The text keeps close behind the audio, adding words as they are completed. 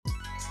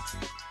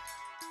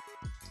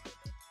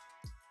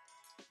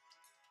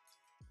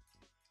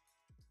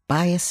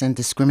Bias and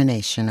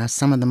discrimination are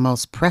some of the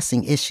most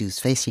pressing issues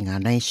facing our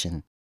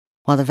nation.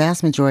 While the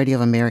vast majority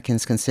of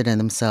Americans consider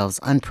themselves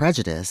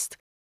unprejudiced,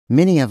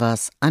 many of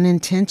us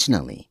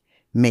unintentionally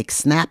make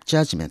snap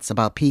judgments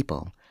about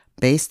people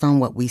based on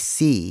what we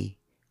see,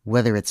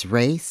 whether it's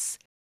race,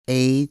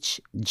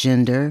 age,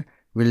 gender,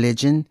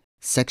 religion,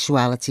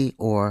 sexuality,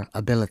 or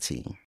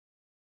ability.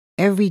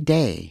 Every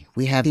day,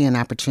 we have an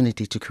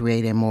opportunity to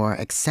create a more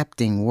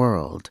accepting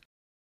world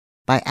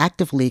by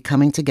actively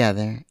coming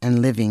together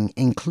and living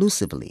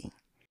inclusively.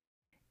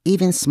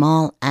 Even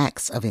small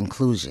acts of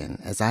inclusion,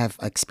 as I've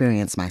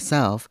experienced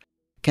myself,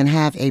 can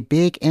have a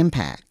big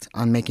impact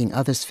on making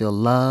others feel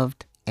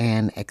loved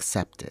and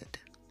accepted.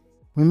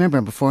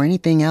 Remember, before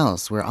anything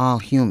else, we're all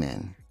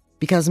human.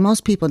 Because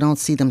most people don't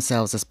see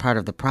themselves as part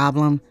of the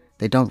problem,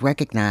 they don't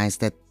recognize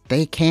that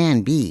they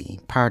can be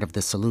part of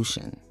the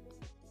solution.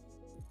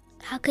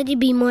 How could you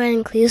be more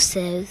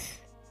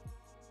inclusive?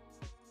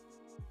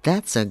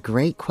 That's a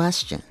great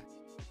question.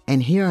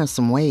 And here are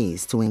some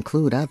ways to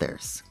include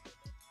others.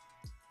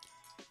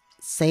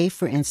 Say,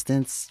 for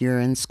instance, you're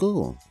in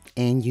school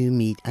and you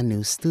meet a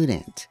new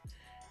student.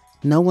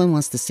 No one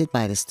wants to sit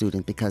by the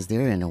student because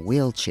they're in a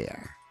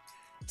wheelchair.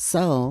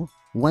 So,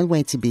 one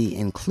way to be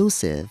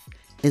inclusive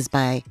is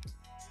by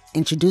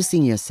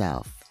introducing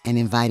yourself and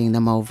inviting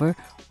them over,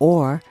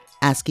 or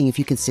asking if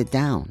you can sit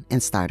down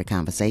and start a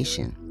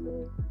conversation.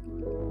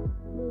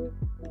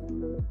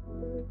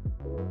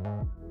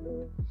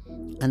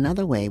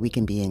 Another way we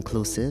can be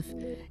inclusive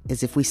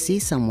is if we see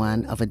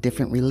someone of a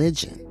different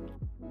religion,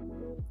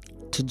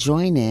 to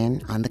join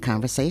in on the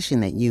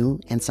conversation that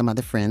you and some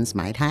other friends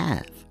might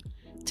have,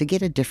 to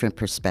get a different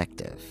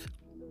perspective.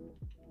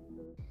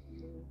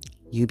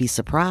 You'd be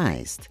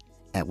surprised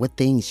at what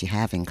things you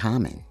have in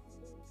common.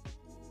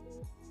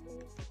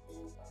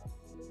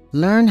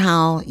 Learn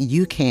how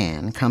you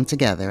can come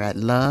together at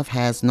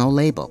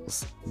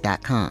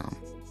lovehasnolabels.com.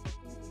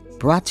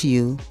 Brought to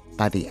you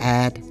by the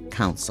Ad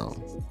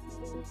Council.